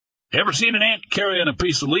Ever seen an ant carrying a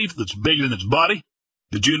piece of leaf that's bigger than its body?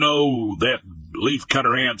 Did you know that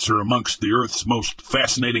leafcutter ants are amongst the Earth's most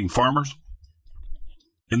fascinating farmers?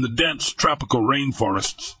 In the dense tropical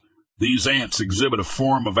rainforests, these ants exhibit a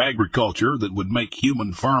form of agriculture that would make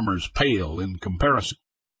human farmers pale in comparison.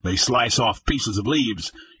 They slice off pieces of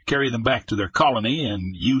leaves, carry them back to their colony,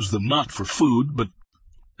 and use them not for food, but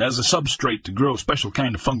as a substrate to grow a special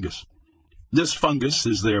kind of fungus. This fungus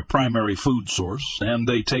is their primary food source, and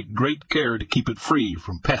they take great care to keep it free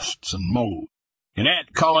from pests and mold. An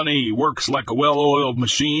ant colony works like a well-oiled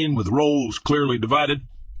machine with roles clearly divided.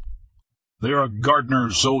 There are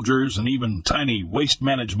gardeners, soldiers, and even tiny waste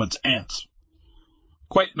management ants.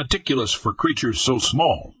 Quite meticulous for creatures so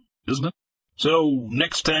small, isn't it? So,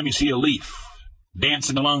 next time you see a leaf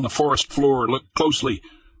dancing along the forest floor, look closely.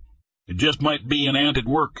 It just might be an ant at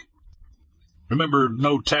work. Remember,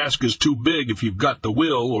 no task is too big if you've got the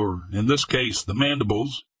will, or, in this case, the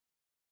mandibles.